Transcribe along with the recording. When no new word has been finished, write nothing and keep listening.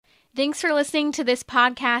Thanks for listening to this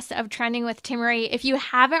podcast of Trending with Timmerie. If you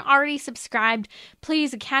haven't already subscribed,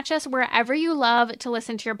 please catch us wherever you love to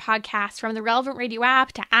listen to your podcast, from the Relevant Radio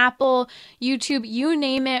app to Apple, YouTube, you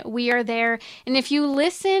name it, we are there. And if you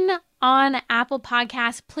listen on Apple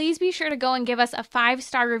Podcasts, please be sure to go and give us a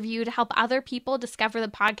 5-star review to help other people discover the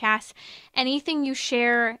podcast. Anything you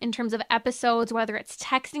share in terms of episodes, whether it's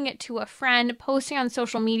texting it to a friend, posting on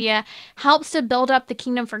social media, helps to build up the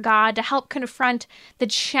kingdom for God, to help confront the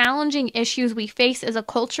challenging issues we face as a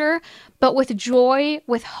culture, but with joy,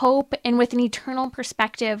 with hope, and with an eternal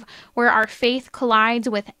perspective where our faith collides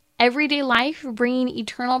with everyday life, bringing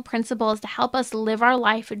eternal principles to help us live our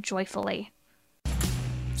life joyfully.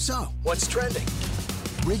 So, what's trending?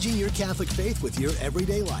 Bridging your Catholic faith with your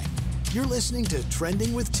everyday life. You're listening to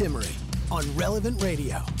Trending with Timmerie on Relevant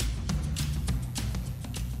Radio.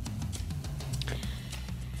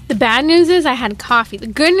 The bad news is I had coffee. The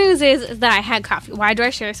good news is that I had coffee. Why do I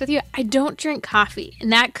share this with you? I don't drink coffee,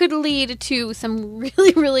 and that could lead to some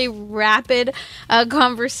really, really rapid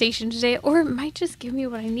conversation today, or it might just give me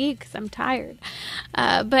what I need because I'm tired.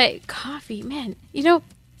 But coffee, man,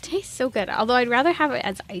 tastes so good. Although I'd rather have it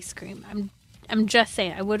as ice cream. I'm just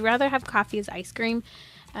saying, I would rather have coffee as ice cream.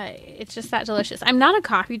 It's just that delicious. I'm not a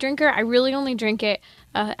coffee drinker. I really only drink it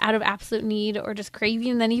out of absolute need or just craving.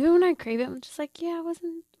 And then even when I crave it, I'm just like, yeah, it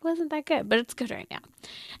wasn't that good, but it's good right now.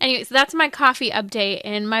 Anyway, so that's my coffee update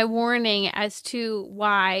and my warning as to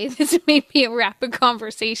why this may be a rapid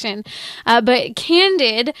conversation. But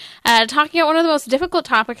candid, talking about one of the most difficult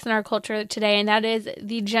topics in our culture today, and that is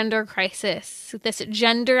the gender crisis, this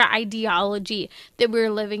gender ideology that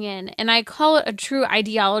we're living in. And I call it a true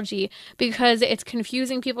ideology because it's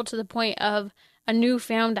confusing people to the point of a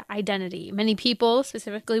newfound identity. Many people,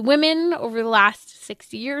 specifically women, over the last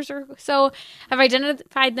 60 years or so, have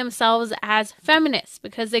identified themselves as feminists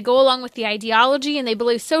because they go along with the ideology and they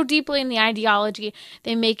believe so deeply in the ideology,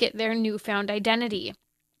 they make it their newfound identity.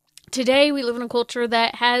 Today, we live in a culture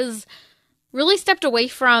that has really stepped away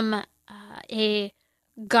from a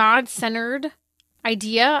God-centered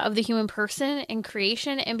idea of the human person and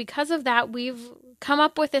creation, and because of that, we've come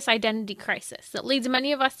up with this identity crisis that leads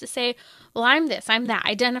many of us to say, well, I'm this, I'm that,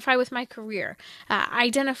 identify with my career,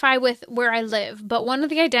 identify with where I live. But one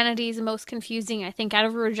of the identities most confusing, I think, out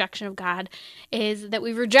of a rejection of God is that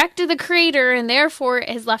we've rejected the Creator, and therefore it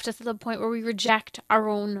has left us to the point where we reject our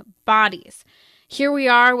own bodies. Here we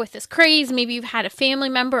are with this craze. Maybe you've had a family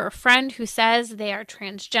member or friend who says they are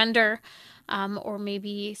transgender, or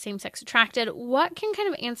maybe same-sex attracted. What can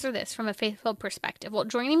kind of answer this from a faithful perspective? Well,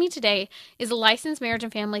 joining me today is a licensed marriage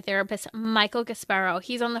and family therapist, Michael Gasparo.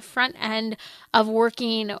 He's on the front end of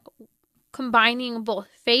combining both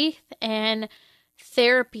faith and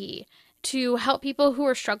therapy to help people who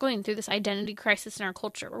are struggling through this identity crisis in our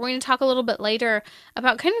culture. We're going to talk a little bit later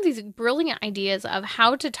about kind of these brilliant ideas of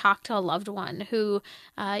how to talk to a loved one who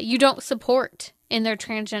you don't support in their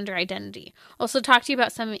transgender identity. Also talk to you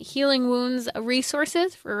about some healing wounds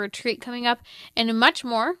resources for a retreat coming up and much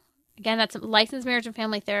more. Again, that's licensed marriage and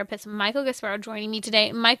family therapist Michael Gasparo joining me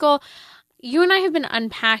today. Michael, you and I have been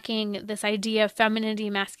unpacking this idea of femininity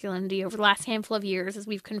and masculinity over the last handful of years as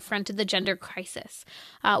we've confronted the gender crisis.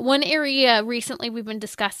 One area recently we've been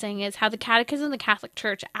discussing is how the Catechism of the Catholic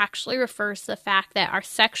Church actually refers to the fact that our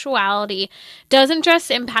sexuality doesn't just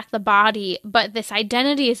impact the body, but this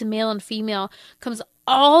identity as male and female comes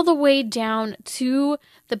all the way down to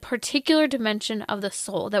the particular dimension of the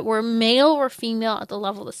soul, that we're male or female at the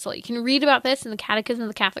level of the soul. You can read about this in the Catechism of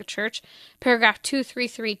the Catholic Church, paragraph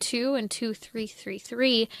 2332 and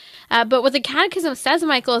 2333. But what the Catechism says,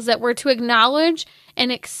 Michael, is that we're to acknowledge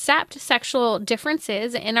and accept sexual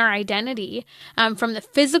differences in our identity, from the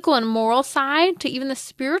physical and moral side to even the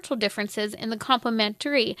spiritual differences and the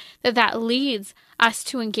complementary that leads us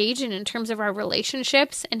to engage in terms of our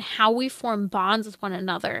relationships and how we form bonds with one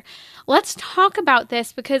another. Let's talk about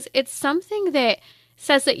this because it's something that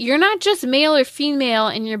says that you're not just male or female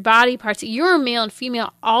in your body parts, you're male and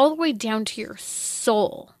female all the way down to your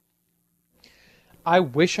soul. I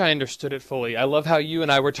wish I understood it fully. I love how you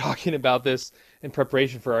and I were talking about this in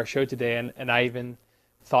preparation for our show today, and I even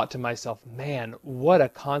thought to myself, man, what a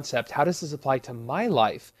concept. How does this apply to my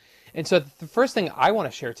life? And so the first thing I want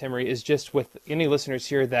to share, Timmerie, is just with any listeners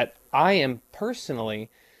here that I am personally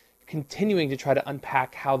continuing to try to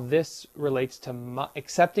unpack how this relates to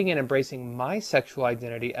accepting and embracing my sexual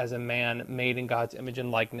identity as a man made in God's image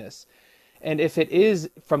and likeness. And if it is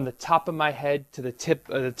from the top of my head to the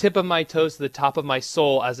tip of my toes to the top of my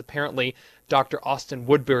soul, as apparently Dr. Austin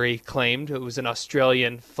Woodbury claimed, who was an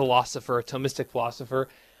Australian philosopher, a Thomistic philosopher,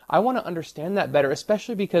 I want to understand that better,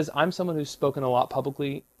 especially because I'm someone who's spoken a lot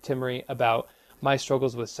publicly, Timmerie, about my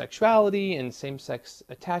struggles with sexuality and same-sex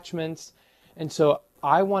attachments. And so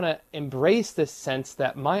I want to embrace this sense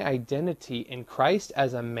that my identity in Christ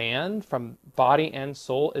as a man from body and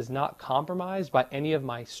soul is not compromised by any of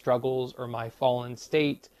my struggles or my fallen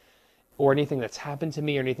state or anything that's happened to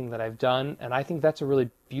me or anything that I've done. And I think that's a really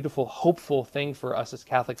beautiful, hopeful thing for us as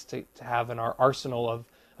Catholics to have in our arsenal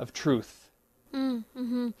of truth.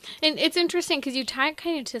 Mm-hmm. And it's interesting because you tie it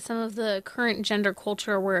kind of to some of the current gender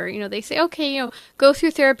culture where, they say, okay, go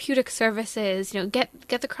through therapeutic services, get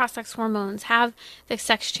the cross-sex hormones, have the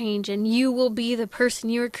sex change, and you will be the person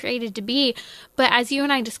you were created to be. But as you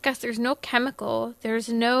and I discussed, there's no chemical, there's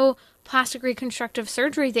no plastic reconstructive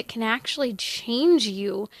surgery that can actually change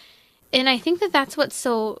you. And I think that that's what's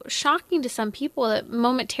so shocking to some people, that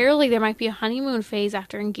momentarily there might be a honeymoon phase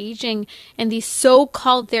after engaging in these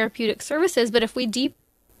so-called therapeutic services. But if we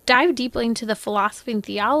dive deeply into the philosophy and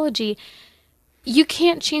theology, you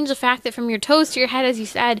can't change the fact that from your toes to your head, as you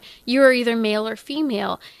said, you are either male or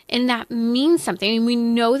female. And that means something. I mean, we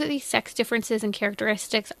know that these sex differences and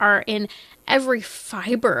characteristics are in every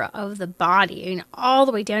fiber of the body. I mean, all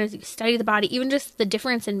the way down as you study the body, even just the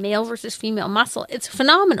difference in male versus female muscle, it's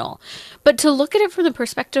phenomenal. But to look at it from the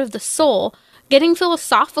perspective of the soul, getting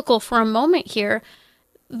philosophical for a moment here,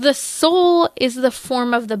 the soul is the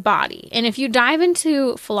form of the body. And if you dive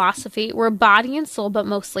into philosophy, we're body and soul, but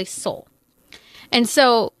mostly soul. And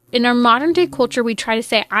so in our modern day culture, we try to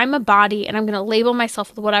say, I'm a body and I'm going to label myself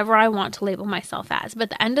with whatever I want to label myself as. But at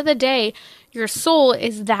the end of the day, your soul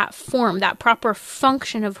is that form, that proper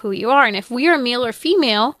function of who you are. And if we are male or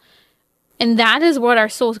female, and that is what our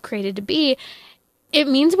soul is created to be, it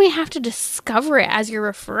means we have to discover it, as you're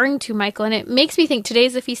referring to, Michael. And it makes me think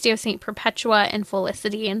today's the feast day of St. Perpetua and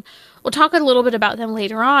Felicity, and we'll talk a little bit about them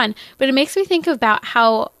later on. But it makes me think about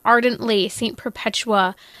how ardently St.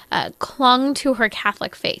 Perpetua clung to her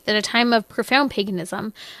Catholic faith at a time of profound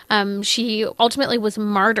paganism. She ultimately was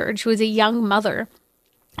martyred. She was a young mother.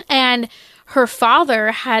 And her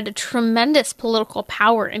father had tremendous political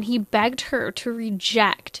power, and he begged her to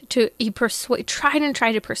reject, tried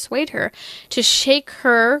to persuade her to shake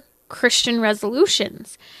her Christian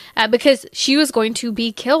resolutions, because she was going to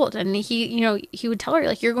be killed. And he would tell her,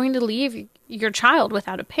 like, you're going to leave your child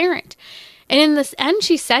without a parent. And in this end,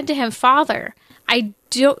 she said to him, Father,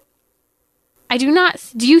 do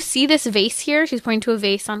you see this vase here? She's pointing to a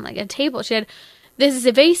vase on like a table. She said, this is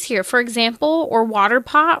a vase here, for example, or water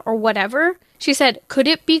pot or whatever. She said, could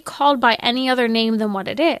it be called by any other name than what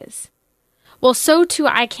it is? Well, so too,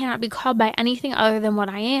 I cannot be called by anything other than what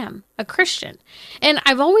I am, a Christian. And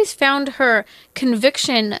I've always found her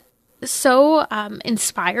conviction so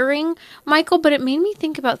inspiring, Michael, but it made me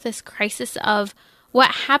think about this crisis of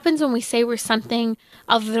what happens when we say we're something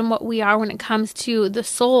other than what we are when it comes to the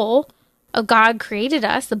soul of God created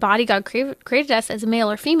us, the body God created us as male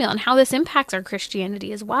or female, and how this impacts our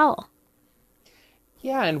Christianity as well.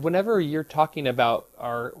 Yeah, and whenever you're talking about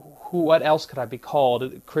what else could I be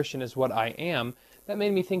called? Christian is what I am. That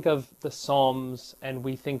made me think of the Psalms, and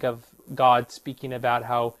we think of God speaking about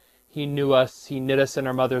how He knew us, He knit us in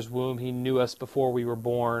our mother's womb, He knew us before we were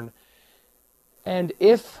born. And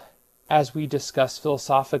if, as we discuss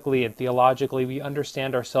philosophically and theologically, we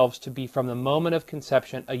understand ourselves to be from the moment of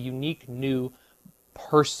conception a unique new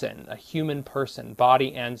person, a human person,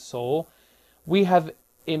 body and soul, we have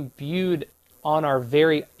imbued on our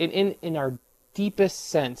in our deepest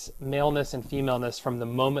sense maleness and femaleness from the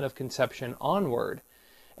moment of conception onward.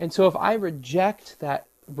 And so if I reject that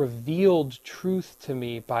revealed truth to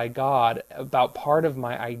me by God about part of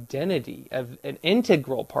my identity, of an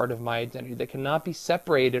integral part of my identity that cannot be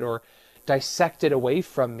separated or dissected away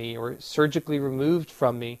from me or surgically removed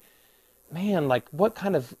from me, man, like what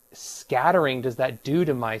kind of scattering does that do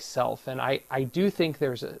to myself? And I do think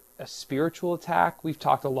there's a spiritual attack. We've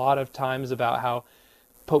talked a lot of times about how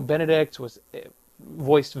Pope Benedict was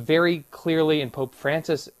voiced very clearly, and Pope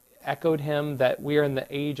Francis echoed him, that we are in the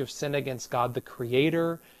age of sin against God the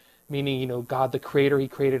Creator, meaning, God the Creator, He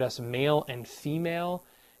created us male and female.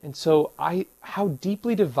 And so how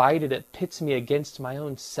deeply divided it pits me against my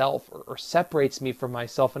own self, or separates me from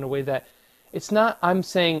myself in a way that it's not, I'm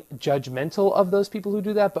saying, judgmental of those people who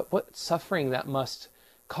do that, but what suffering that must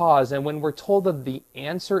cause. And when we're told that the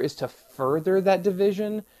answer is to further that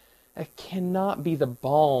division, it cannot be the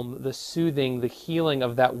balm, the soothing, the healing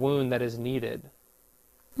of that wound that is needed.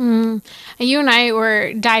 And you and I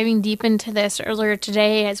were diving deep into this earlier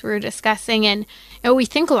today as we were discussing, and we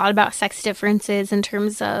think a lot about sex differences in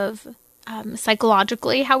terms of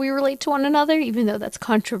psychologically how we relate to one another, even though that's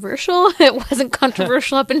controversial. It wasn't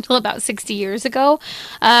controversial up until about 60 years ago.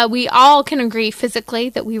 We all can agree physically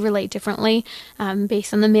that we relate differently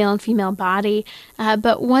based on the male and female body.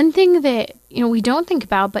 But one thing that we don't think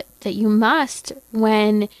about, but that you must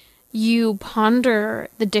when you ponder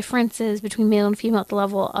the differences between male and female at the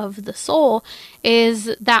level of the soul,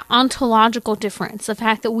 is that ontological difference, the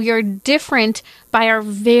fact that we are different by our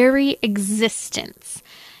very existence.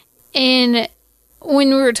 And when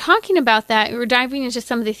we were talking about that, we were diving into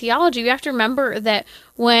some of the theology. We have to remember that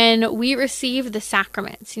when we receive the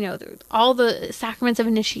sacraments, all the sacraments of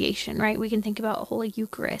initiation, right? We can think about Holy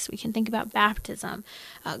Eucharist. We can think about baptism,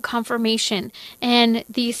 confirmation. And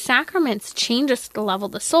these sacraments change us to the level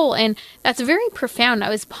of the soul. And that's very profound. I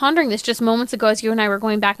was pondering this just moments ago as you and I were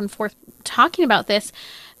going back and forth talking about this.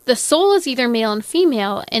 The soul is either male and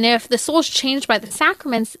female. And if the soul is changed by the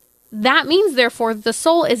sacraments, that means, therefore, the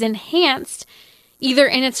soul is enhanced either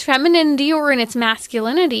in its femininity or in its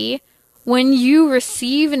masculinity when you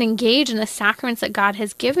receive and engage in the sacraments that God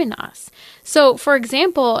has given us. So, for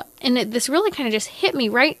example, and this really kind of just hit me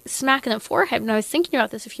right smack in the forehead when I was thinking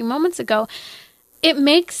about this a few moments ago, it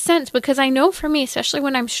makes sense because I know for me, especially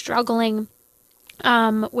when I'm struggling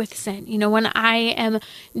with sin, when I am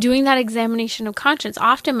doing that examination of conscience,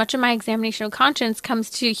 often much of my examination of conscience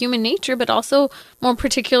comes to human nature, but also more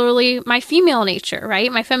particularly my female nature,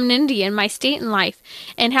 right? My femininity and my state in life.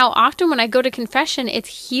 And how often when I go to confession,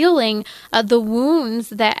 it's healing the wounds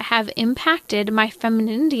that have impacted my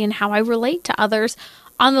femininity and how I relate to others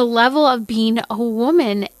on the level of being a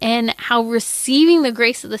woman, and how receiving the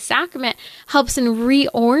grace of the sacrament helps in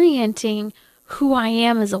reorienting who I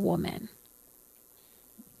am as a woman.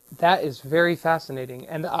 That is very fascinating.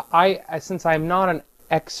 And I since I'm not an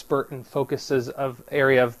expert in focuses of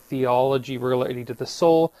area of theology related to the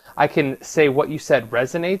soul, I can say what you said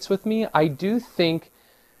resonates with me. I do think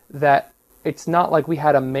that it's not like we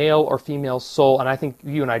had a male or female soul, and I think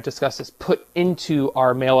you and I discussed this, put into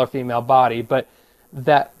our male or female body, but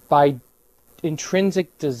that by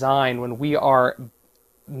intrinsic design, when we are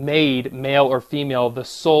made male or female, the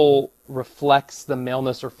soul reflects the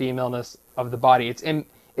maleness or femaleness of the body.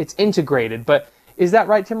 It's integrated. But is that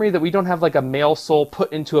right, Timmerie, that we don't have like a male soul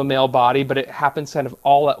put into a male body, but it happens kind of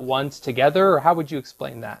all at once together? Or how would you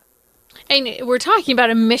explain that? And we're talking about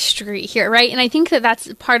a mystery here, right? And I think that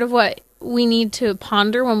that's part of what we need to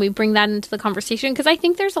ponder when we bring that into the conversation, because I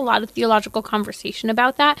think there's a lot of theological conversation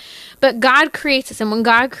about that. But God creates us, and when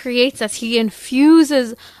God creates us, He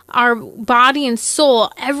infuses our body and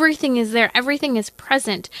soul. Everything is there. Everything is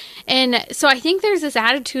present. And so I think there's this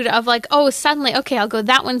attitude of like, oh, suddenly, okay, I'll go,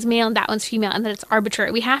 that one's male and that one's female, and that it's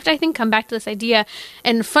arbitrary. We have to, I think, come back to this idea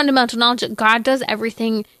and fundamental knowledge that God does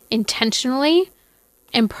everything intentionally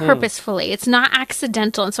and purposefully. It's not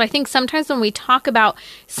accidental. And so I think sometimes when we talk about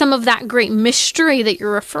some of that great mystery that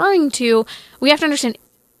you're referring to, we have to understand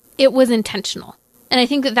it was intentional. And I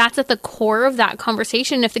think that that's at the core of that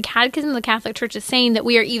conversation. If the Catechism of the Catholic Church is saying that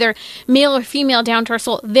we are either male or female down to our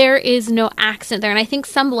soul, there is no accident there. And I think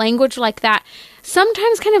some language like that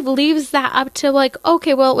sometimes kind of leaves that up to like,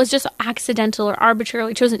 okay, well, it was just accidental or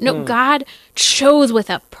arbitrarily chosen. No, God chose with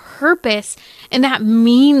a purpose, and that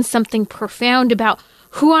means something profound about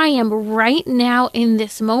who I am right now in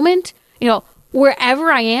this moment,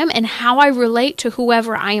 wherever I am, and how I relate to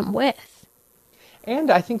whoever I am with.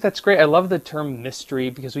 And I think that's great. I love the term mystery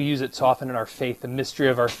because we use it so often in our faith, the mystery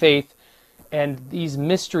of our faith. And these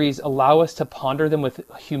mysteries allow us to ponder them with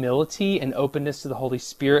humility and openness to the Holy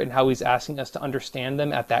Spirit and how He's asking us to understand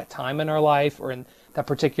them at that time in our life or in that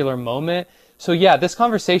particular moment. So yeah, this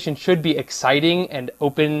conversation should be exciting and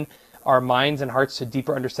open our minds and hearts to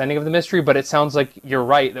deeper understanding of the mystery, but it sounds like you're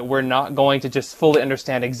right, that we're not going to just fully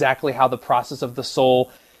understand exactly how the process of the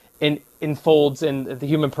soul unfolds and the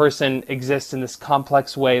human person exists in this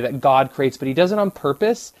complex way that God creates, but He does it on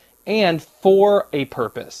purpose and for a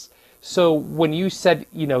purpose. So when you said,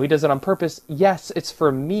 He does it on purpose, yes, it's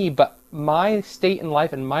for me, but my state in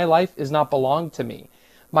life and my life is not belong to me.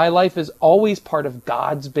 My life is always part of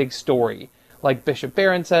God's big story. Like Bishop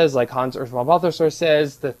Barron says, like Hans Urs von Balthasar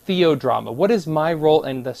says, the theodrama. What is my role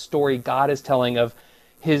in the story God is telling of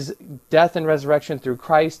His death and resurrection through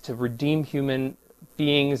Christ to redeem human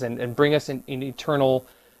beings and bring us in eternal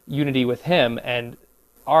unity with Him? And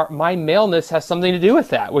my maleness has something to do with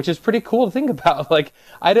that, which is pretty cool to think about. Like,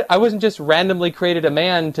 I wasn't just randomly created a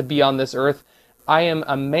man to be on this earth. I am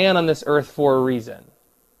a man on this earth for a reason.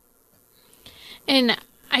 And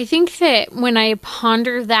I think that when I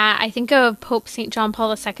ponder that, I think of Pope St. John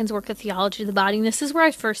Paul II's work of theology of the body. And this is where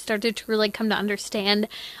I first started to really come to understand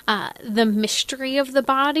the mystery of the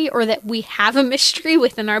body, or that we have a mystery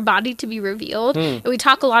within our body to be revealed. And we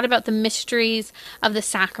talk a lot about the mysteries of the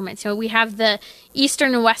sacraments. We have the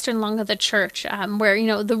Eastern and Western lung of the Church,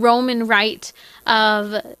 where, the Roman rite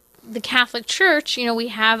of the Catholic Church, we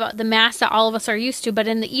have the Mass that all of us are used to, but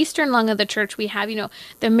in the Eastern lung of the Church, we have,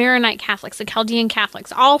 the Maronite Catholics, the Chaldean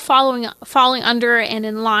Catholics, all falling under and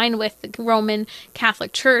in line with the Roman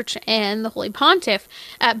Catholic Church and the Holy Pontiff.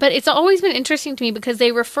 But it's always been interesting to me because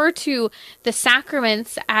they refer to the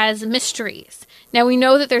sacraments as mysteries. Now, we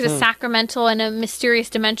know that there's a sacramental and a mysterious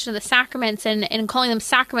dimension of the sacraments, and in calling them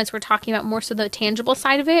sacraments, we're talking about more so the tangible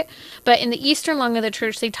side of it. But in the Eastern lung of the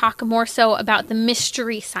Church, they talk more so about the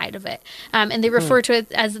mystery side of it. And they refer to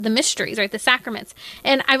it as the mysteries, right? The sacraments.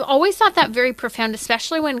 And I've always thought that very profound,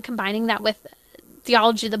 especially when combining that with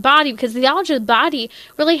theology of the body, because theology of the body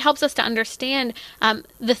really helps us to understand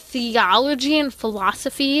the theology and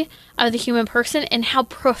philosophy of the human person and how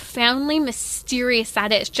profoundly mysterious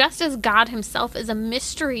that is. Just as God himself is a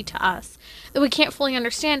mystery to us that we can't fully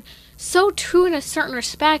understand, so too in a certain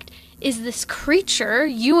respect is this creature,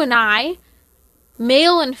 you and I,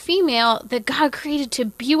 male and female, that God created to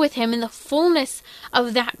be with him in the fullness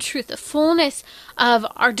of that truth. The fullness of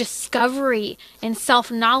our discovery and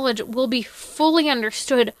self-knowledge will be fully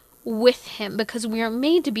understood with him because we are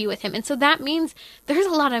made to be with him. And so that means there's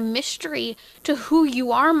a lot of mystery to who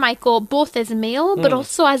you are, Michael, both as male but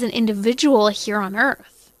also as an individual here on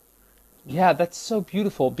earth. Yeah, that's so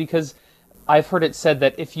beautiful, because I've heard it said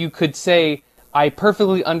that if you could say, I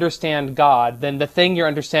perfectly understand God, then the thing you're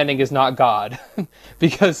understanding is not God,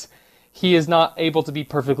 because he is not able to be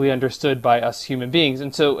perfectly understood by us human beings.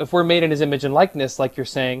 And so if we're made in his image and likeness, like you're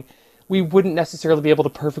saying, we wouldn't necessarily be able to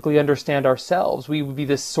perfectly understand ourselves. We would be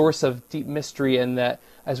this source of deep mystery, and that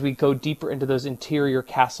as we go deeper into those interior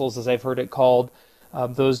castles, as I've heard it called,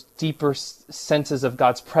 those deeper senses of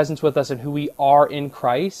God's presence with us and who we are in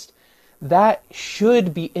Christ, that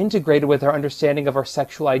should be integrated with our understanding of our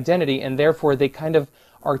sexual identity, and therefore they kind of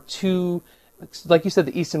are two, like you said,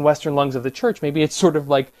 the East and Western lungs of the Church. Maybe it's sort of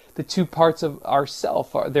like the two parts of our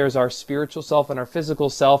self. There's our spiritual self and our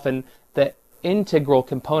physical self, and the integral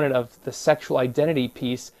component of the sexual identity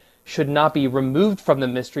piece should not be removed from the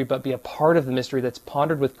mystery, but be a part of the mystery that's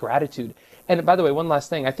pondered with gratitude. And by the way, one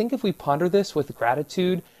last thing, I think if we ponder this with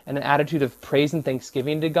gratitude and an attitude of praise and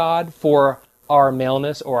thanksgiving to God for our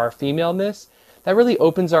maleness or our femaleness, that really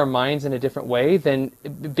opens our minds in a different way than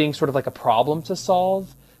it being sort of like a problem to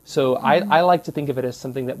solve. So I like to think of it as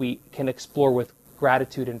something that we can explore with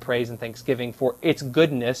gratitude and praise and thanksgiving for its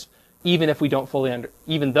goodness, even though we don't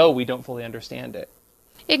fully understand it.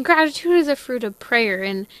 And gratitude is a fruit of prayer.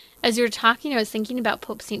 And as you were talking, I was thinking about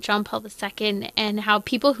Pope St. John Paul II and how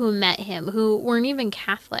people who met him, who weren't even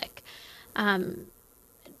Catholic, they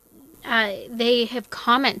have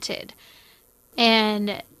commented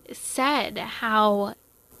and said how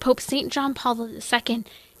Pope St. John Paul II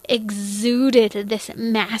exuded this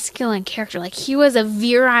masculine character. Like, he was a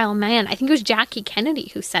virile man. I think it was Jackie Kennedy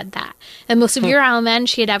who said that. The most virile man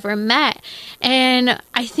she had ever met. And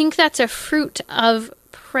I think that's a fruit of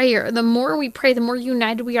prayer. The more we pray, the more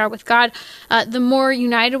united we are with God, the more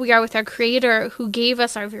united we are with our Creator who gave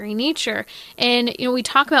us our very nature. And, we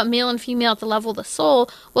talk about male and female at the level of the soul.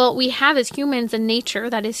 Well, we have as humans a nature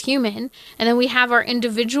that is human, and then we have our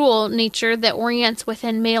individual nature that orients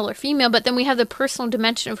within male or female, but then we have the personal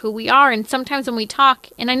dimension of who we are. And sometimes when we talk,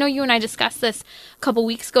 and I know you and I discussed this a couple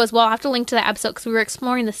weeks ago as well, I'll have to link to that episode because we were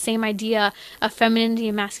exploring the same idea of femininity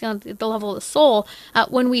and masculinity at the level of the soul.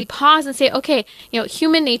 When we pause and say, okay,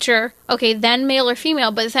 human nature, okay, then male or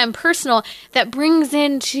female, but then personal, that brings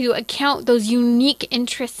into account those unique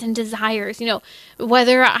interests and desires,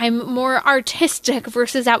 whether I'm more artistic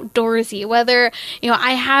versus outdoorsy, whether,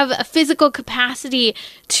 I have a physical capacity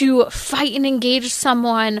to fight and engage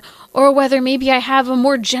someone, or whether maybe I have a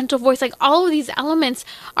more gentle voice. Like, all of these elements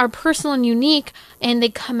are personal and unique, and they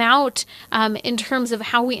come out in terms of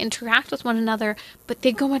how we interact with one another, but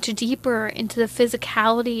they go much deeper into the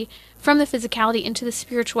physicality, from the physicality into the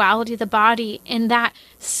spirituality of the body. And that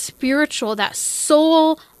spiritual, that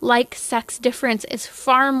soul-like sex difference is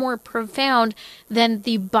far more profound than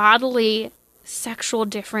the bodily sexual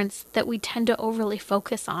difference that we tend to overly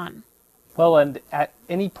focus on. Well, and at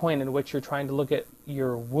any point in which you're trying to look at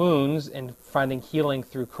your wounds and finding healing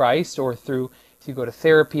through Christ, or through, if you go to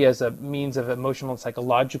therapy as a means of emotional and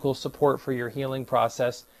psychological support for your healing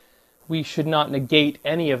process, we should not negate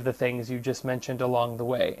any of the things you just mentioned along the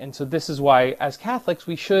way. And so this is why, as Catholics,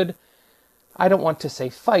 we should I don't want to say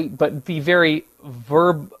fight, but be very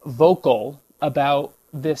vocal about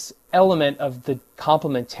this element of the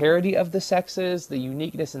complementarity of the sexes, the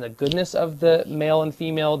uniqueness and the goodness of the male and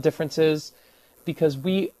female differences, because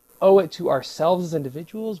we owe it to ourselves as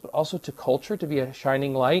individuals, but also to culture to be a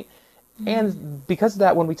shining light. And because of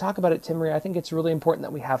that, when we talk about it, Timmerie, I think it's really important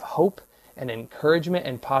that we have hope and encouragement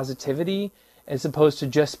and positivity, as opposed to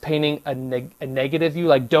just painting a negative view,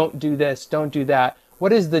 like don't do this, don't do that.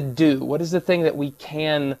 What is the do? What is the thing that we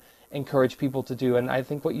can encourage people to do? And I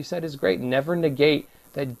think what you said is great. Never negate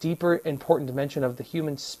that deeper, important dimension of the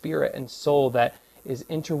human spirit and soul that is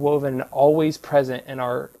interwoven and always present in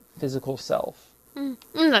our physical self.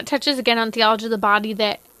 That touches again on theology of the body,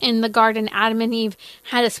 that in the garden, Adam and Eve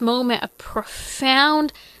had this moment of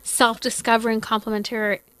profound self-discovery and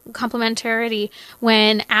complementarity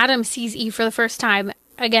when Adam sees Eve for the first time.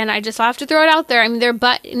 Again, I just have to throw it out there. I mean, they're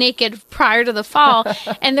butt naked prior to the fall.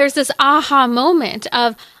 And there's this aha moment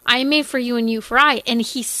of, I made for you and you for I. And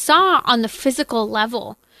he saw on the physical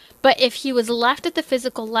level. But if he was left at the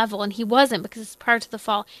physical level, and he wasn't because it's prior to the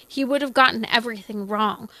fall, he would have gotten everything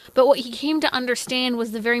wrong. But what he came to understand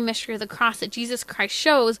was the very mystery of the cross that Jesus Christ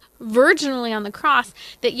shows virginally on the cross,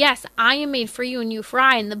 that yes, I am made for you and you for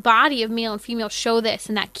I, and the body of male and female show this,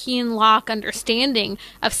 and that keen lock understanding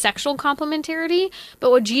of sexual complementarity.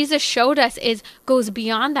 But what Jesus showed us goes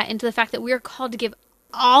beyond that into the fact that we are called to give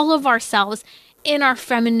all of ourselves in our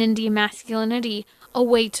femininity and masculinity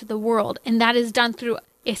away to the world. And that is done through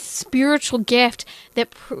a spiritual gift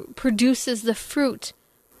that produces the fruit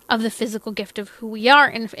of the physical gift of who we are.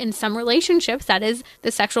 And in some relationships, that is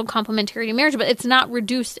the sexual complementarity of marriage, but it's not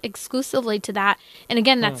reduced exclusively to that. And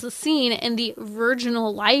again, that's seen in the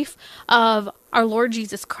virginal life of our Lord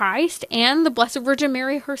Jesus Christ and the Blessed Virgin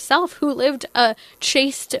Mary herself, who lived a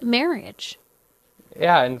chaste marriage.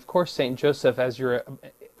 Yeah, and of course, Saint Joseph,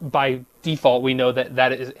 by default, we know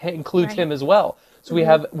that includes him as well. So we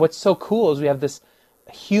have, what's so cool is we have this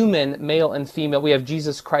human male and female. We have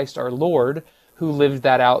Jesus Christ our Lord, who lived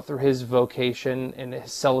that out through his vocation and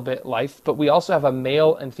his celibate life. But we also have a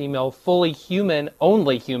male and female, fully human,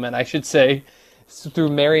 only human, I should say, through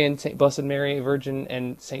Mary and Blessed Mary, Virgin,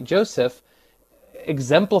 and Saint Joseph,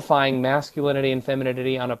 exemplifying masculinity and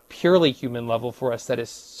femininity on a purely human level for us. That is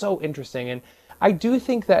so interesting. And I do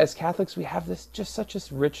think that as Catholics, we have such a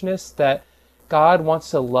richness that God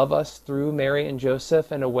wants to love us through Mary and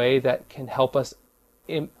Joseph in a way that can help us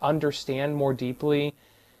understand more deeply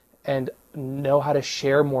and know how to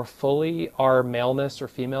share more fully our maleness or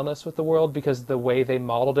femaleness with the world, because the way they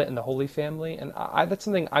modeled it in the Holy Family. And that's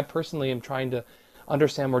something I personally am trying to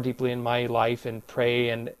understand more deeply in my life and pray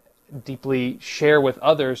and deeply share with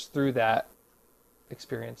others through that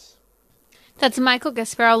experience. That's Michael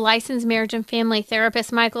Gasparro, licensed marriage and family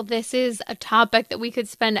therapist. Michael, this is a topic that we could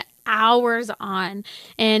spend hours on,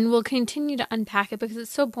 and we'll continue to unpack it because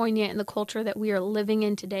it's so poignant in the culture that we are living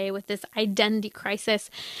in today with this identity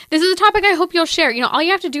crisis. This is a topic I hope you'll share. All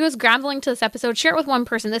you have to do is grab the link to this episode, share it with one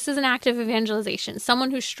person. This is an act of evangelization.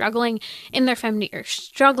 Someone who's struggling in their femininity, or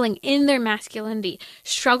struggling in their masculinity,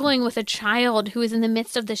 struggling with a child who is in the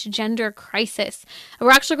midst of this gender crisis.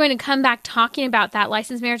 We're actually going to come back talking about that.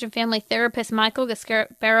 Licensed marriage and family therapist Michael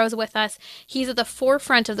Gasparro is with us. He's at the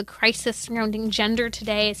forefront of the crisis surrounding gender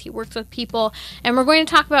today as he works with people, and we're going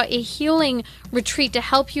to talk about a healing retreat to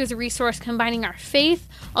help you as a resource, combining our faith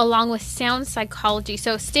along with sound psychology.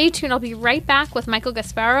 So stay tuned. I'll be right back with Michael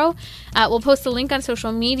Gasparro. We'll post a link on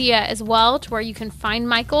social media as well to where you can find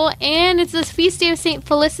Michael, and it's this feast day of Saint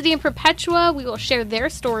Felicity and Perpetua. We will share their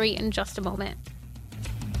story in just a moment.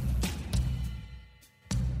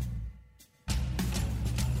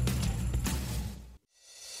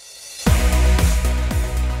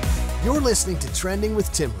 You're listening to Trending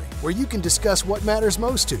with Timmerie, where you can discuss what matters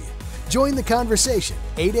most to you. Join the conversation,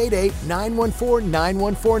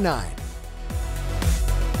 888-914-9149.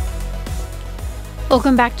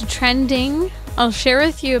 Welcome back to Trending. I'll share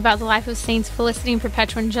with you about the life of Saints Felicity and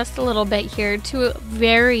Perpetua in just a little bit here. Two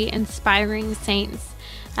very inspiring saints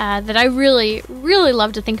that I really, really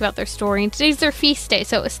love to think about their story. And today's their feast day,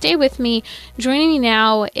 so stay with me. Joining me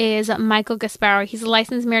now is Michael Gasparro. He's a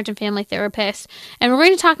licensed marriage and family therapist, and we're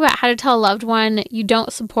going to talk about how to tell a loved one you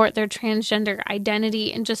don't support their transgender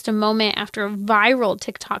identity in just a moment after a viral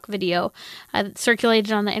TikTok video that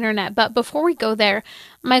circulated on the internet. But before we go there,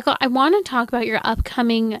 Michael, I want to talk about your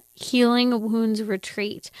upcoming Healing Wounds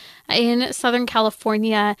retreat in Southern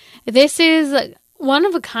California. This is one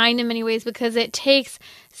of a kind in many ways because it takes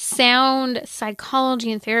sound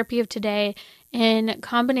psychology and therapy of today in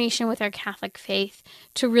combination with our Catholic faith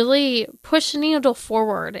to really push the needle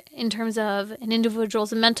forward in terms of an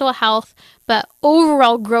individual's mental health, but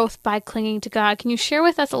overall growth by clinging to God. Can you share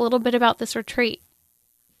with us a little bit about this retreat?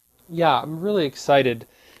 Yeah, I'm really excited.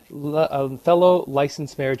 Fellow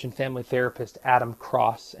licensed marriage and family therapist Adam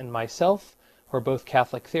Cross and myself, who are both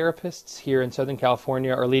Catholic therapists here in Southern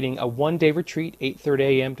California, are leading a one-day retreat, 8:30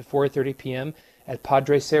 a.m. to 4:30 p.m. at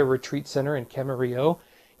Padre Serra Retreat Center in Camarillo.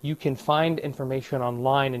 You can find information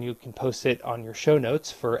online, and you can post it on your show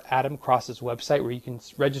notes for Adam Cross's website, where you can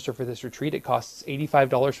register for this retreat. It costs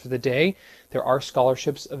 $85 for the day. There are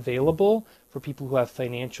scholarships available for people who have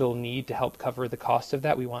financial need to help cover the cost of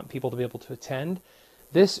that. We want people to be able to attend.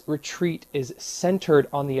 This retreat is centered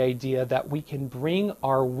on the idea that we can bring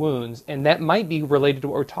our wounds, and that might be related to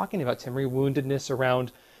what we're talking about, Timmery, woundedness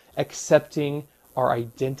around accepting our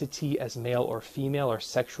identity as male or female, or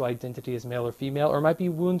sexual identity as male or female, or it might be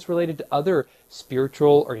wounds related to other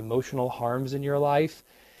spiritual or emotional harms in your life.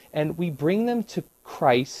 And we bring them to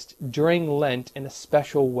Christ during Lent in a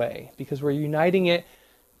special way, because we're uniting it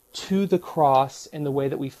to the cross in the way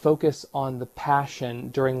that we focus on the passion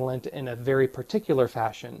during Lent in a very particular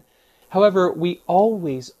fashion. However, we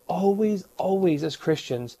always as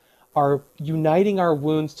Christians are uniting our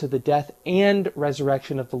wounds to the death and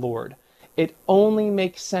resurrection of the Lord. It only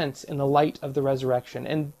makes sense in the light of the resurrection.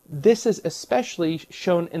 And this is especially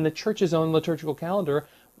shown in the church's own liturgical calendar,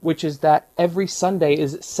 which is that every Sunday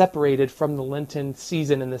is separated from the Lenten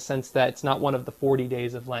season in the sense that it's not one of the 40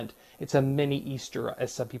 days of Lent. It's a mini Easter,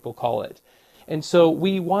 as some people call it. And so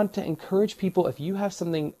we want to encourage people, if you have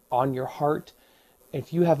something on your heart,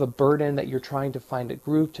 if you have a burden that you're trying to find a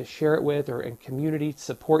group to share it with, or a community to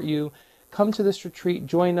support you, come to this retreat,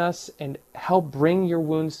 join us, and help bring your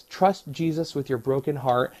wounds. Trust Jesus with your broken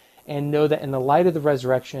heart, and know that in the light of the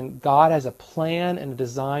resurrection, God has a plan and a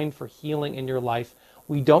design for healing in your life.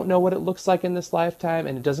 We don't know what it looks like in this lifetime,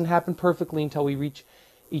 and it doesn't happen perfectly until we reach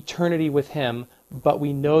eternity with Him, but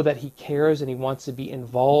we know that He cares and He wants to be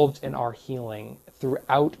involved in our healing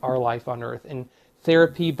throughout our life on earth. And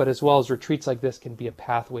therapy, but as well as retreats like this, can be a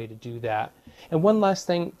pathway to do that. And one last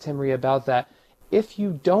thing, Timmery, about that. If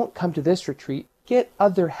you don't come to this retreat, get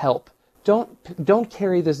other help. Don't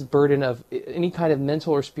carry this burden of any kind of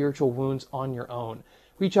mental or spiritual wounds on your own.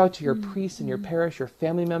 Reach out to your priest in your parish, your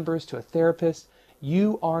family members, to a therapist.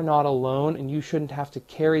 You are not alone, and you shouldn't have to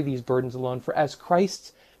carry these burdens alone. For as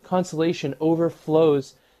Christ's consolation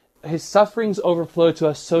overflows, His sufferings overflow to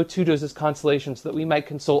us, so too does His consolation, so that we might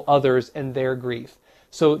console others in their grief.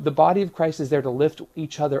 So the body of Christ is there to lift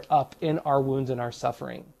each other up in our wounds and our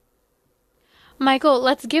suffering. Michael,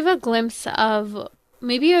 let's give a glimpse of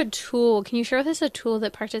maybe a tool. Can you share with us a tool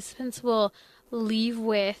that participants will leave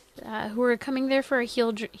with who are coming there for a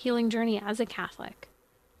healing journey as a Catholic?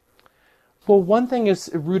 Well, one thing is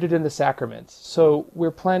rooted in the sacraments. So we're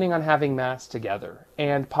planning on having Mass together,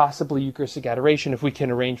 and possibly Eucharistic adoration if we can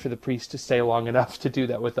arrange for the priest to stay long enough to do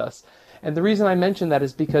that with us. And the reason I mention that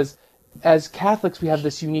is because as Catholics, we have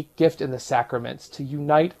this unique gift in the sacraments to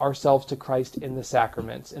unite ourselves to Christ in the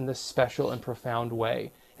sacraments in this special and profound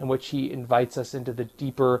way in which He invites us into the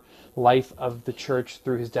deeper life of the Church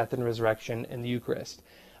through His death and resurrection in the Eucharist.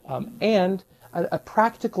 And a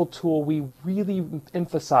practical tool we really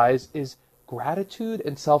emphasize is gratitude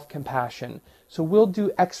and self-compassion. So we'll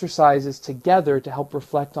do exercises together to help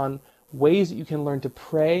reflect on ways that you can learn to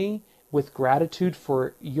pray with gratitude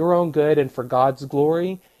for your own good and for God's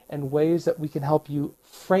glory, and ways that we can help you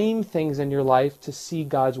frame things in your life to see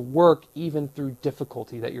God's work even through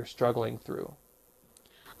difficulty that you're struggling through.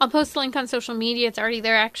 I'll post a link on social media. It's already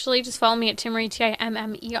there, actually. Just follow me at Timmerie,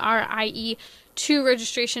 Timmerie, to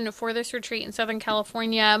registration for this retreat in Southern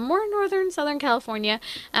California, more northern Southern California.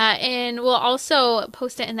 And we'll also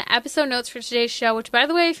post it in the episode notes for today's show, which, by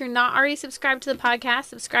the way, if you're not already subscribed to the podcast,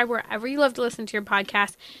 subscribe wherever you love to listen to your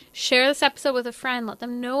podcast. Share this episode with a friend. Let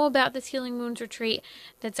them know about this Healing Wounds retreat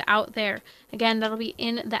that's out there. Again, that'll be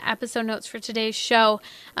in the episode notes for today's show.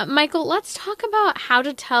 Michael, let's talk about how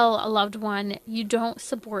to tell a loved one you don't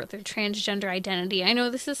support their transgender identity. I know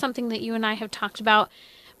this is something that you and I have talked about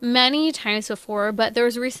many times before, but there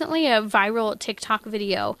was recently a viral TikTok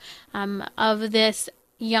video of this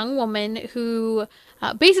young woman who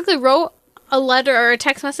basically wrote a letter or a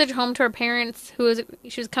text message home to her parents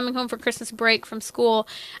she was coming home for Christmas break from school,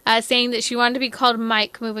 saying that she wanted to be called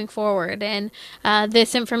Mike moving forward. And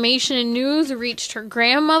this information and news reached her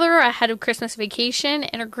grandmother ahead of Christmas vacation,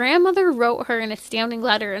 and her grandmother wrote her an astounding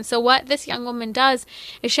letter. And so what this young woman does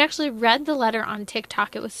is she actually read the letter on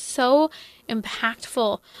TikTok. It was so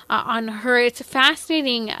impactful on her. It's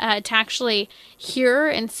fascinating to actually hear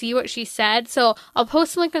and see what she said. So I'll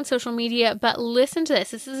post a link on social media, but listen to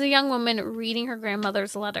this. This is a young woman reading her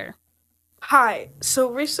grandmother's letter. Hi.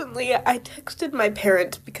 So recently I texted my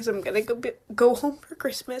parents because I'm going to go home for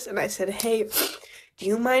Christmas, and I said, hey, do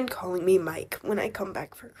you mind calling me Mike when I come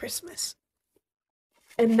back for Christmas?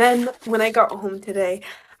 And then when I got home today,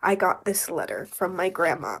 I got this letter from my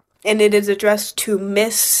grandma, and it is addressed to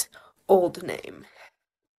Miss Old Name.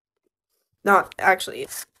 Not actually,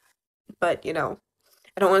 but I don't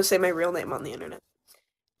want to say my real name on the internet.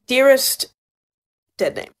 Dearest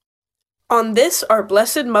dead name. On this, our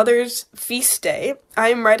Blessed Mother's feast day, I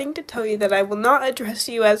am writing to tell you that I will not address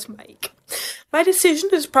you as Mike. My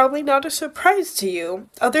decision is probably not a surprise to you.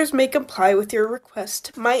 Others may comply with your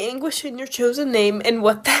request. My anguish in your chosen name and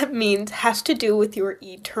what that means has to do with your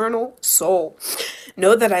eternal soul.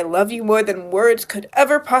 Know that I love you more than words could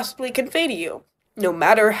ever possibly convey to you. No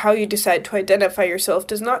matter how you decide to identify yourself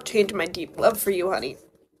does not change my deep love for you, honey.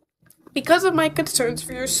 Because of my concerns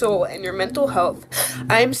for your soul and your mental health,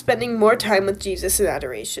 I am spending more time with Jesus in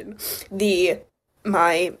adoration.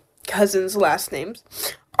 My cousin's last names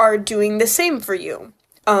are doing the same for you.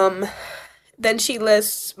 Then she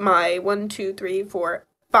lists my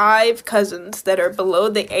 5 cousins that are below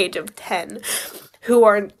the age of 10 who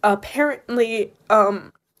are apparently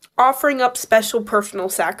offering up special personal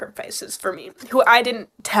sacrifices for me, who I didn't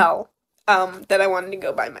tell that I wanted to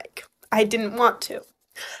go by Mike. I didn't want to.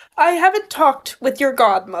 I haven't talked with your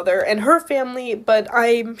godmother and her family, but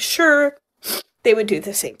I'm sure they would do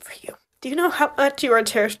the same for you. Do you know how much you are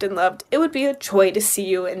cherished and loved? It would be a joy to see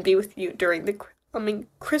you and be with you during the coming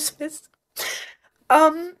Christmas.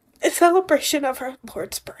 A celebration of our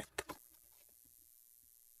Lord's birth.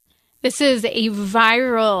 This is a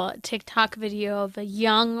viral TikTok video of a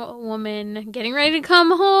young woman getting ready to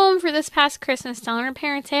come home for this past Christmas, telling her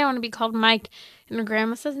parents, hey, I want to be called Mike. And her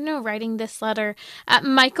grandma says, no, writing this letter.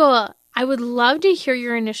 Michael, I would love to hear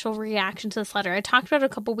your initial reaction to this letter. I talked about it a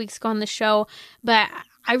couple weeks ago on the show, but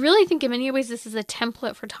I really think in many ways this is a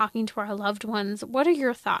template for talking to our loved ones. What are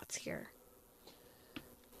your thoughts here?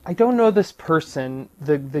 I don't know this person,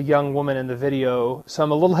 the young woman in the video, so I'm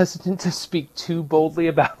a little hesitant to speak too boldly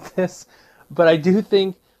about this, but I do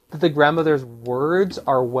think that the grandmother's words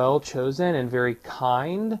are well chosen and very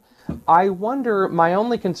kind. I wonder, my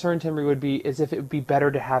only concern, Timmy, would be is if it would be better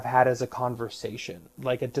to have had as a conversation,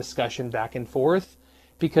 like a discussion back and forth,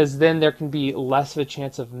 because then there can be less of a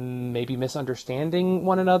chance of maybe misunderstanding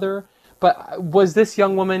one another. But was this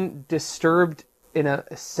young woman disturbed in a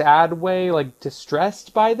sad way, like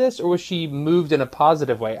distressed by this, or was she moved in a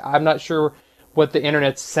positive way? I'm not sure what the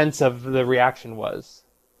internet's sense of the reaction was.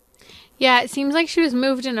 Yeah, it seems like she was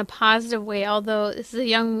moved in a positive way, although this is a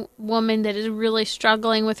young woman that is really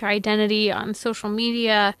struggling with her identity on social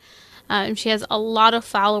media. She has a lot of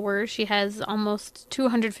followers. She has almost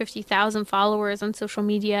 250,000 followers on social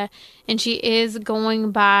media, and she is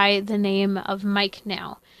going by the name of Mike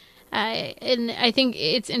now. And I think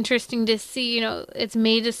it's interesting to see, it's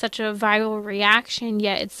made as such a viral reaction,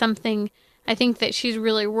 yet it's something I think that she's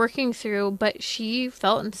really working through, but she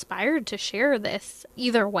felt inspired to share this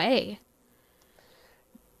either way.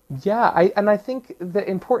 Yeah, I think the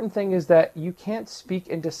important thing is that you can't speak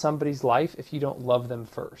into somebody's life if you don't love them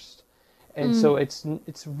first. And so it's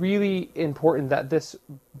really important that this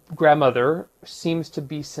grandmother seems to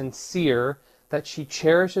be sincere, that she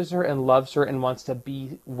cherishes her and loves her and wants to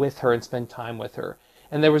be with her and spend time with her.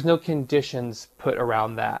 And there was no conditions put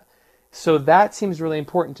around that. So that seems really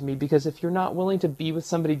important to me, because if you're not willing to be with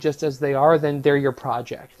somebody just as they are, then they're your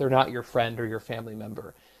project. They're not your friend or your family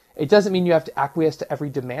member. It doesn't mean you have to acquiesce to every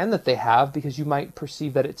demand that they have, because you might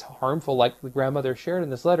perceive that it's harmful, like the grandmother shared in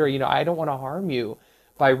this letter. I don't want to harm you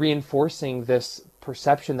by reinforcing this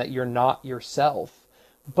perception that you're not yourself.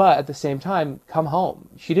 But at the same time, come home.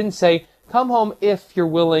 She didn't say, come home if you're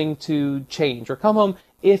willing to change, or come home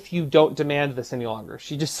if you don't demand this any longer.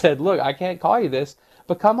 She just said, look, I can't call you this,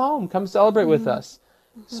 but come home, come celebrate with us.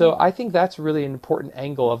 So I think that's really an important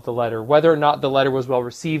angle of the letter. Whether or not the letter was well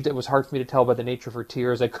received, it was hard for me to tell by the nature of her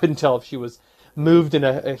tears. I couldn't tell if she was moved in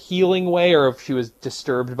a healing way or if she was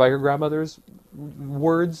disturbed by her grandmother's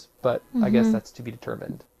words, but I guess that's to be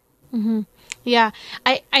determined. Yeah,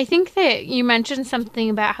 I think that you mentioned something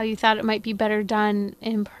about how you thought it might be better done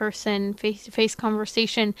in person, face-to-face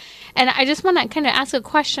conversation. And I just want to kind of ask a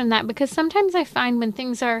question that, because sometimes I find when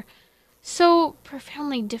things are so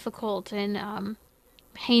profoundly difficult and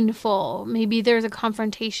painful, maybe there's a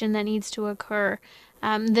confrontation that needs to occur.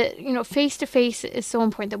 that, face-to-face is so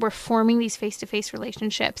important, that we're forming these face-to-face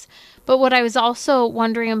relationships. But what I was also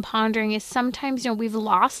wondering and pondering is sometimes, we've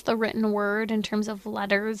lost the written word in terms of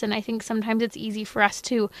letters. And I think sometimes it's easy for us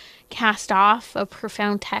to cast off a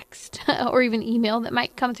profound text or even email that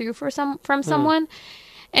might come through from someone.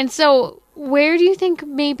 And so where do you think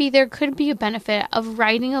maybe there could be a benefit of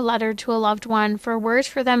writing a letter to a loved one for words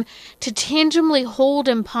for them to tangibly hold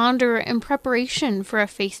and ponder in preparation for a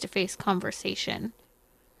face-to-face conversation?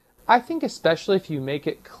 I think especially if you make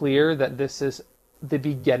it clear that this is the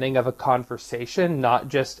beginning of a conversation, not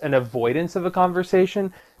just an avoidance of a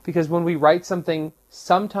conversation, because when we write something,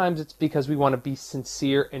 sometimes it's because we want to be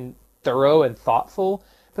sincere and thorough and thoughtful,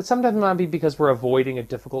 but sometimes it might be because we're avoiding a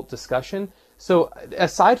difficult discussion. So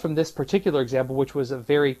aside from this particular example, which was a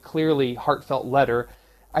very clearly heartfelt letter,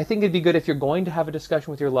 I think it'd be good if you're going to have a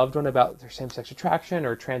discussion with your loved one about their same-sex attraction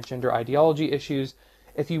or transgender ideology issues.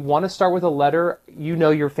 If you want to start with a letter, you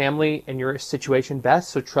know your family and your situation best,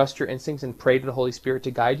 so trust your instincts and pray to the Holy Spirit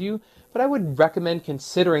to guide you. But I would recommend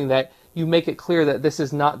considering that you make it clear that this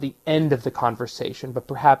is not the end of the conversation, but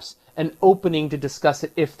perhaps an opening to discuss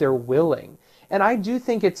it if they're willing. And I do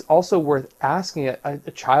think it's also worth asking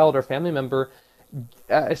a child or family member,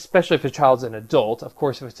 especially if a child's an adult. Of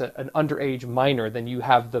course, if it's an underage minor, then you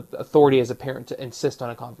have the authority as a parent to insist on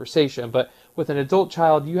a conversation. But with an adult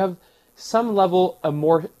child, you have some level,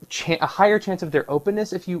 a higher chance of their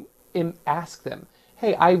openness if you ask them,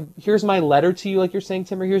 hey, here's my letter to you, like you're saying,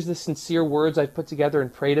 Timmer, here's the sincere words I've put together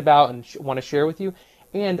and prayed about and want to share with you.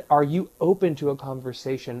 And are you open to a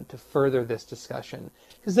conversation to further this discussion?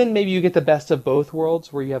 Because then maybe you get the best of both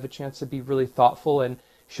worlds, where you have a chance to be really thoughtful and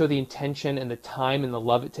show the intention and the time and the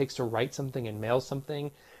love it takes to write something and mail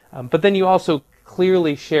something. But then you also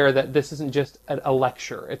clearly share that this isn't just a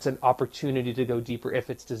lecture. It's an opportunity to go deeper if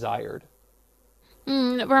it's desired.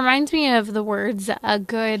 It reminds me of the words a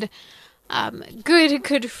good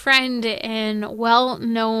friend and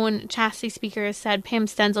well-known chastity speaker has said, Pam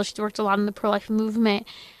Stenzel. She's worked a lot in the pro-life movement.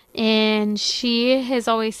 And she has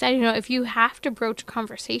always said, if you have to broach a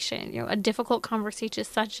conversation, a difficult conversation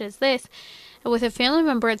such as this, with a family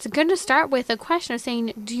member, it's good to start with a question of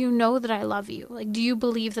saying, do you know that I love you? Like, do you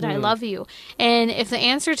believe that I love you? And if the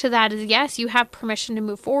answer to that is yes, you have permission to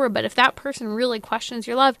move forward. But if that person really questions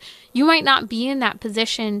your love, you might not be in that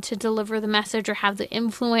position to deliver the message or have the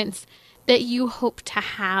influence that you hope to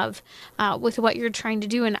have with what you're trying to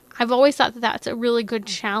do. And I've always thought that that's a really good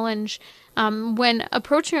challenge when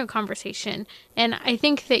approaching a conversation. And I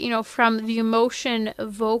think that, from the emotion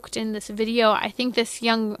evoked in this video, I think this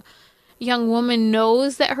young woman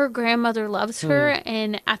knows that her grandmother loves her,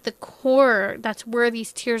 and at the core, that's where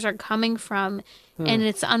these tears are coming from, and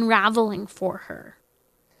it's unraveling for her.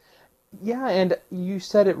 Yeah, and you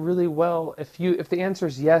said it really well. If the answer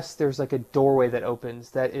is yes, there's like a doorway that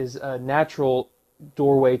opens that is a natural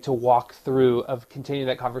doorway to walk through of continuing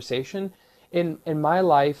that conversation. In my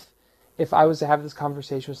life, if I was to have this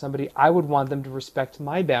conversation with somebody, I would want them to respect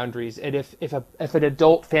my boundaries. And if an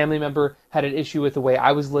adult family member had an issue with the way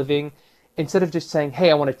I was living, instead of just saying,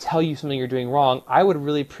 hey, I want to tell you something you're doing wrong, I would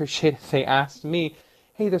really appreciate if they asked me,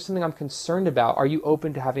 hey, there's something I'm concerned about. Are you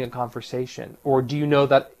open to having a conversation? Or do you know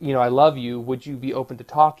that, I love you? Would you be open to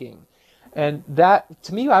talking? And that,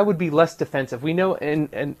 to me, I would be less defensive. We know,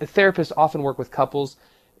 and therapists often work with couples,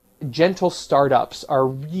 gentle startups are a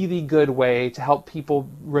really good way to help people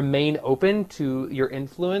remain open to your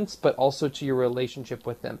influence, but also to your relationship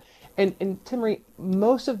with them. And Timmery,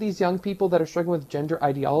 most of these young people that are struggling with gender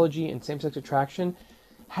ideology and same-sex attraction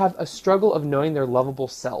have a struggle of knowing their lovable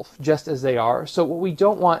self just as they are. So what we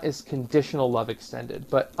don't want is conditional love extended,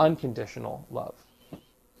 but unconditional love.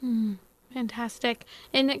 Fantastic.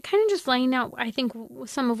 And it kind of just laying out, I think,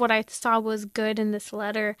 some of what I saw was good in this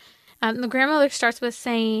letter. The grandmother starts with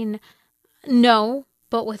saying, no,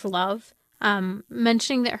 but with love.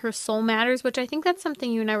 Mentioning that her soul matters, which I think that's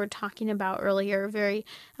something you and I were talking about earlier, very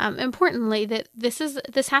importantly, that this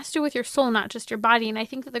has to do with your soul, not just your body. And I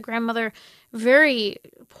think that the grandmother very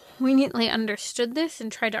poignantly understood this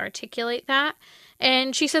and tried to articulate that.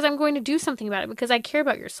 And she says, I'm going to do something about it because I care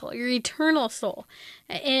about your soul, your eternal soul.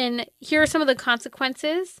 And here are some of the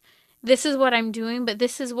consequences. This is what I'm doing, but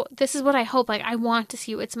this is what I hope. Like, I want to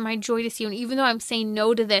see you. It's my joy to see you. And even though I'm saying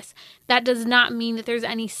no to this, that does not mean that there's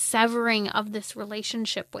any severing of this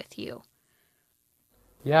relationship with you.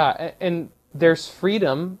 Yeah, and there's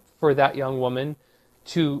freedom for that young woman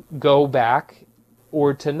to go back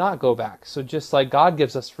or to not go back. So just like God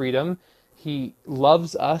gives us freedom, he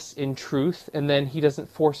loves us in truth, and then he doesn't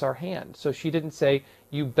force our hand. So she didn't say,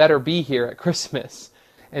 you better be here at Christmas.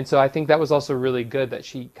 And so I think that was also really good that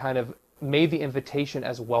she kind of made the invitation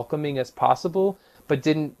as welcoming as possible, but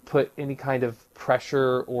didn't put any kind of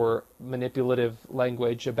pressure or manipulative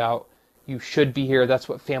language about you should be here, that's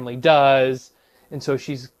what family does. And so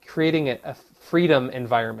she's creating a freedom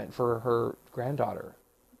environment for her granddaughter.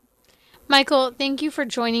 Michael, thank you for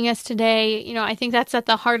joining us today. You know, I think that's at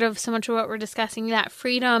the heart of so much of what we're discussing, that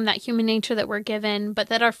freedom, that human nature that we're given, but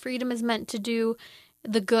that our freedom is meant to do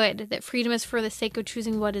the good, that freedom is for the sake of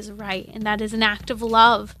choosing what is right. And that is an act of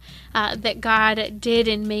love that God did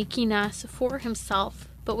in making us for himself,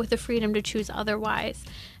 but with the freedom to choose otherwise.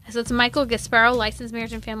 So it's Michael Gasparo, licensed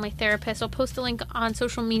marriage and family therapist. I'll post a link on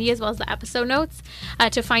social media as well as the episode notes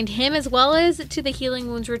to find him, as well as to the Healing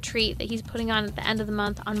Wounds Retreat that he's putting on at the end of the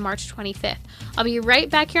month on March 25th. I'll be right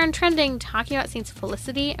back here on Trending talking about Saints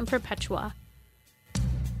Felicity and Perpetua.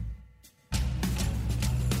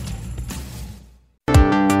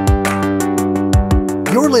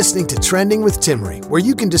 You're listening to Trending with Timmerie, where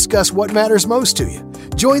you can discuss what matters most to you.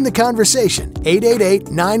 Join the conversation,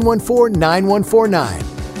 888-914-9149.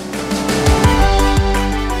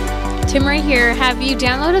 Timmerie here. Have you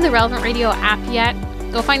downloaded the Relevant Radio app yet?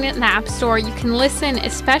 Go find it in the App Store. You can listen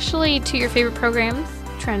especially to your favorite programs,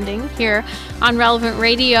 Trending, here on Relevant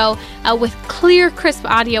Radio with clear, crisp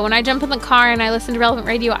audio. When I jump in the car and I listen to Relevant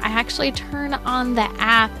Radio, I actually turn on the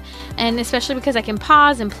app, and especially because I can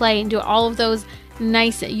pause and play and do all of those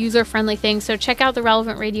nice user-friendly things. So check out the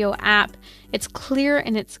Relevant Radio app. It's clear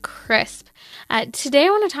and it's crisp. Today I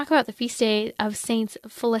want to talk about the feast day of Saints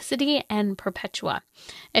Felicity and Perpetua.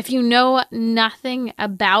 If you know nothing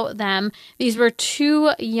about them, these were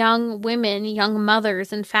two young women, young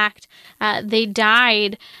mothers. In fact, they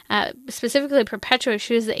died, specifically Perpetua.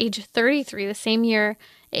 She was the age of 33, the same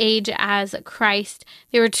age as Christ.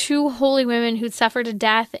 They were two holy women who'd suffered a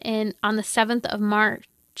death on the 7th of March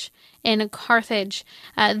in Carthage.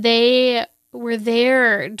 They were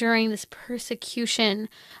there during this persecution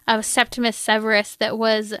of Septimus Severus that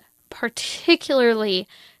was particularly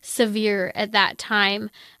severe at that time.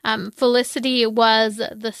 Felicity was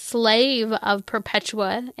the slave of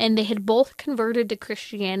Perpetua, and they had both converted to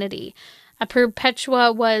Christianity.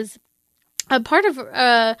 Perpetua was a part of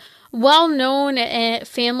a well-known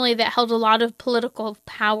family that held a lot of political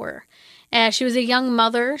power. She was a young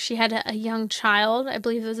mother. She had a young child. I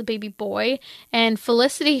believe it was a baby boy. And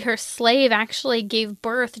Felicity, her slave, actually gave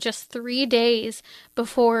birth just 3 days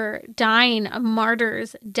before dying a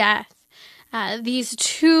martyr's death. These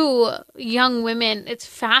two young women, it's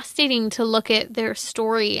fascinating to look at their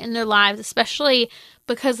story and their lives, especially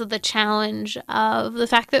because of the challenge of the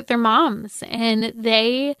fact that they're moms. And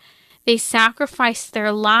they sacrificed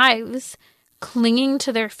their lives clinging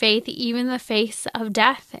to their faith, even in the face of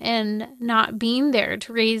death, and not being there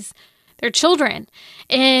to raise their children.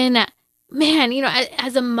 And man, you know,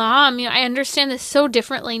 as a mom, you know, I understand this so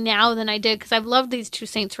differently now than I did, because I've loved these two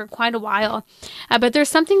saints for quite a while. But there's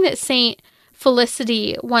something that Saint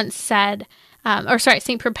Felicity once said,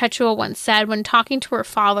 Saint Perpetua once said when talking to her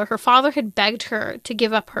father. Her father had begged her to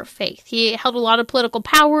give up her faith. He held a lot of political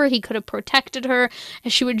power. He could have protected her,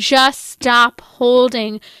 and she would just stop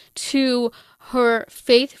holding to her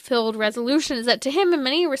faith-filled resolutions that to him in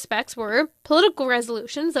many respects were political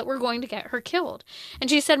resolutions that were going to get her killed. And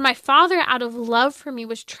she said, my father, out of love for me,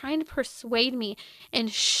 was trying to persuade me and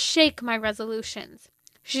shake my resolutions.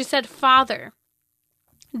 She said, Father,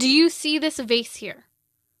 do you see this vase here,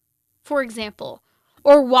 for example,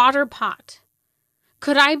 or water pot?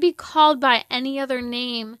 Could I be called by any other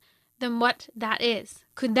name than what that is?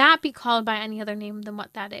 Could that be called by any other name than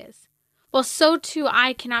what that is? Well, so too,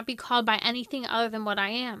 I cannot be called by anything other than what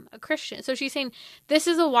I am, a Christian. So she's saying, this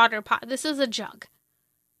is a water pot. This is a jug.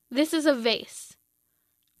 This is a vase.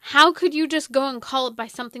 How could you just go and call it by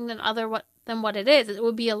something than what it is? It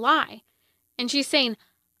would be a lie. And she's saying,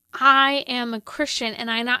 I am a Christian and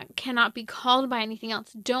I cannot be called by anything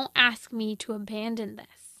else. Don't ask me to abandon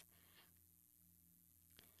this.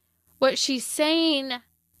 What she's saying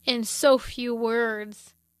in so few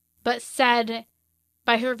words, but said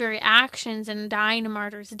by her very actions and dying a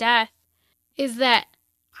martyr's death, is that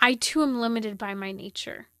I too am limited by my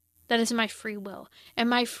nature. That is my free will. And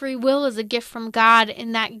my free will is a gift from God,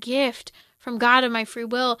 and that gift from God of my free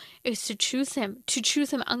will is to choose Him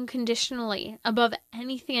unconditionally above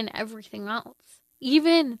anything and everything else.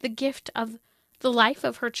 Even the gift of the life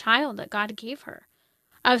of her child that God gave her,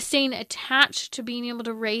 of staying attached to being able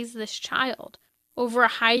to raise this child, over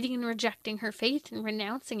hiding and rejecting her faith and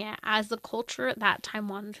renouncing it as the culture at that time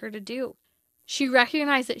wanted her to do. She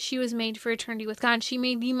recognized that she was made for eternity with God. She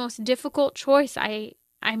made the most difficult choice,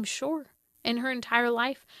 I'm sure, in her entire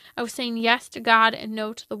life, of saying yes to God and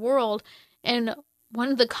no to the world. And one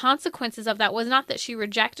of the consequences of that was not that she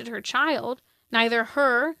rejected her child, neither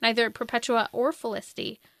her, neither Perpetua or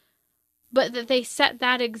Felicity, but that they set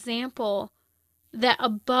that example that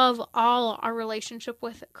above all, our relationship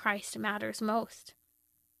with Christ matters most.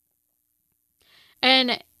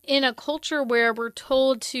 And in a culture where we're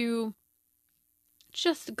told to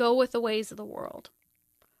just go with the ways of the world,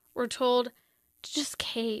 we're told to just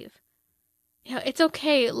cave. It's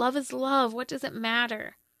okay. Love is love. What does it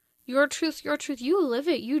matter? Your truth, you live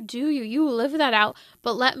it. You do you. You live that out.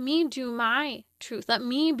 But let me do my truth. Let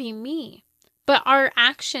me be me. But our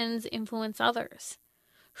actions influence others.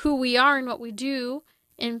 Who we are and what we do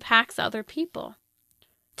impacts other people.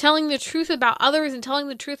 Telling the truth about others and telling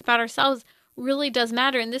the truth about ourselves really does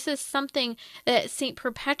matter. And this is something that St.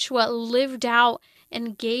 Perpetua lived out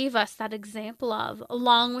and gave us that example of,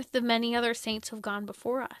 along with the many other saints who have gone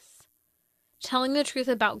before us. Telling the truth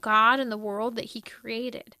about God and the world that he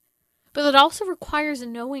created. But it also requires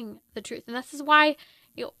knowing the truth. And this is why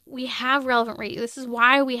we have Relevant Radio. This is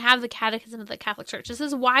why we have the Catechism of the Catholic Church. This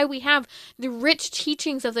is why we have the rich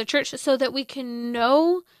teachings of the Church, so that we can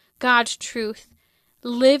know God's truth,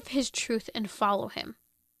 live his truth, and follow him.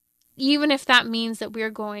 Even if that means that we are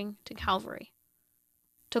going to Calvary,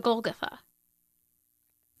 to Golgotha.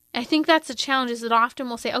 I think that's a challenge, is that often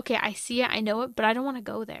we'll say, okay, I see it, I know it, but I don't want to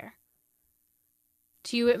go there.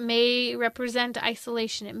 To you, it may represent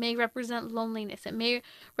isolation. It may represent loneliness. It may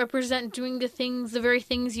represent doing the very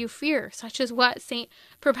things you fear, such as what St.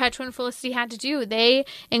 Perpetua and Felicity had to do. They,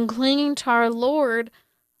 in clinging to our Lord,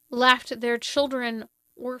 left their children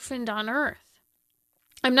orphaned on earth.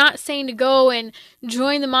 I'm not saying to go and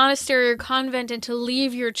join the monastery or convent and to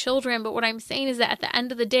leave your children, but what I'm saying is that at the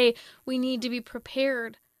end of the day, we need to be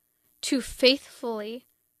prepared to faithfully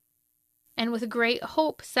and with great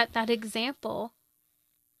hope set that example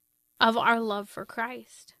of our love for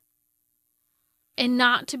Christ. And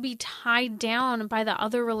not to be tied down by the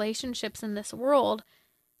other relationships in this world,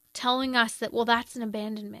 telling us that, well, that's an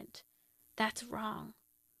abandonment. That's wrong.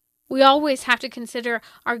 We always have to consider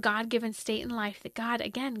our God-given state in life, that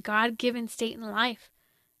God-given state in life,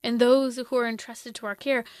 and those who are entrusted to our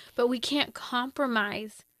care, but we can't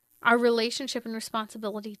compromise our relationship and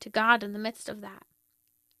responsibility to God in the midst of that.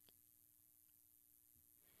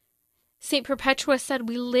 St. Perpetua said,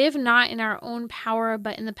 we live not in our own power,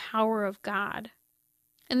 but in the power of God.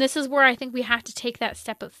 And this is where I think we have to take that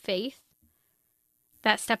step of faith,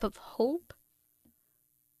 that step of hope,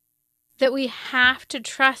 that we have to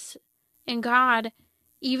trust in God,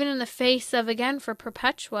 even in the face of, again, for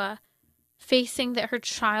Perpetua, facing that her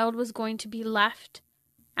child was going to be left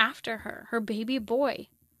after her baby boy.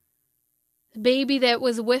 The baby that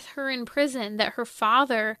was with her in prison, that her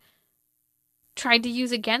father tried to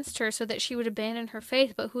use against her so that she would abandon her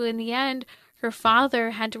faith, but who in the end, her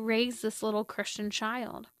father had to raise this little Christian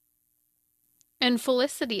child. And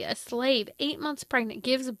Felicity, a slave, 8 months pregnant,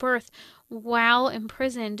 gives birth while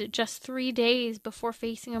imprisoned just 3 days before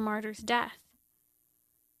facing a martyr's death.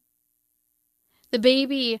 The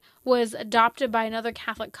baby was adopted by another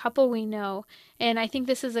Catholic couple we know, and I think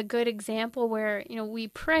this is a good example where, we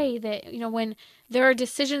pray that, when there are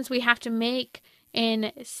decisions we have to make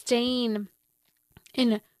in staying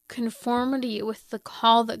in conformity with the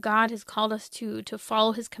call that God has called us to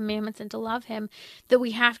follow his commandments and to love him, that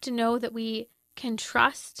we have to know that we can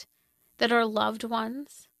trust that our loved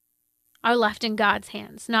ones are left in God's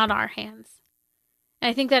hands, not our hands. And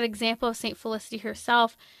I think that example of St. Felicity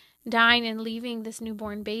herself dying and leaving this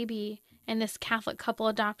newborn baby, and this Catholic couple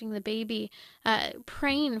adopting the baby,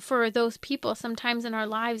 praying for those people sometimes in our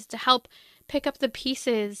lives to help pick up the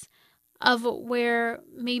pieces of where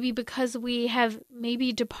maybe because we have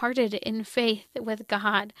maybe departed in faith with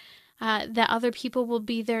God, that other people will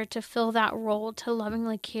be there to fill that role, to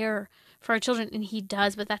lovingly care for our children. And he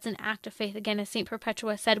does, but that's an act of faith. Again, as St.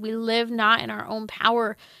 Perpetua said, we live not in our own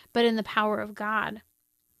power, but in the power of God.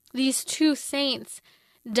 These two saints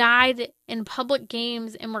died in public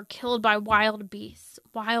games and were killed by wild beasts,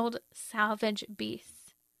 wild, savage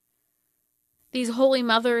beasts. These holy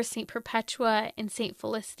mothers, St. Perpetua and St.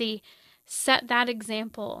 Felicity, set that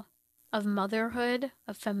example of motherhood,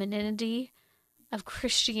 of femininity, of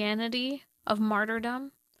Christianity, of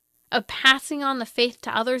martyrdom, of passing on the faith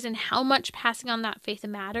to others, and how much passing on that faith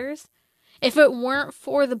matters. If it weren't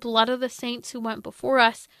for the blood of the saints who went before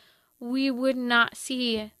us, we would not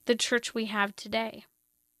see the church we have today.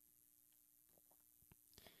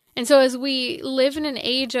 And so as we live in an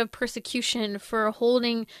age of persecution for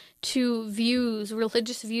holding to views,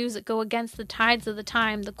 religious views that go against the tides of the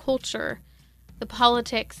time, the culture, the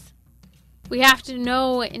politics, we have to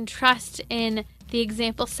know and trust in the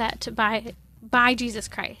example set by Jesus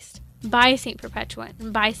Christ, by St. Perpetua,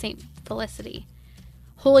 and by St. Felicity.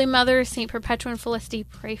 Holy Mother, St. Perpetua and Felicity,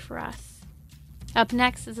 pray for us. Up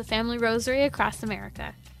next is the Family Rosary across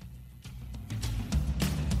America.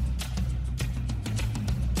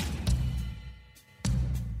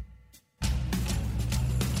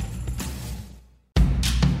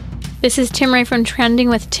 This is Timmerie from Trending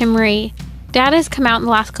with Timmerie. Data has come out in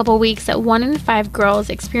the last couple weeks that 1 in 5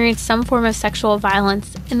 girls experienced some form of sexual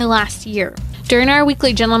violence in the last year. During our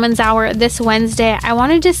weekly Gentleman's Hour this Wednesday, I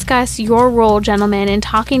want to discuss your role, gentlemen, in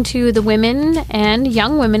talking to the women and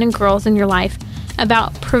young women and girls in your life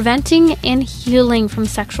about preventing and healing from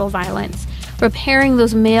sexual violence, repairing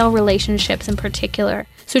those male relationships in particular.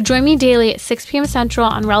 So join me daily at 6 p.m. Central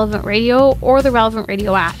on Relevant Radio or the Relevant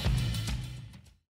Radio app.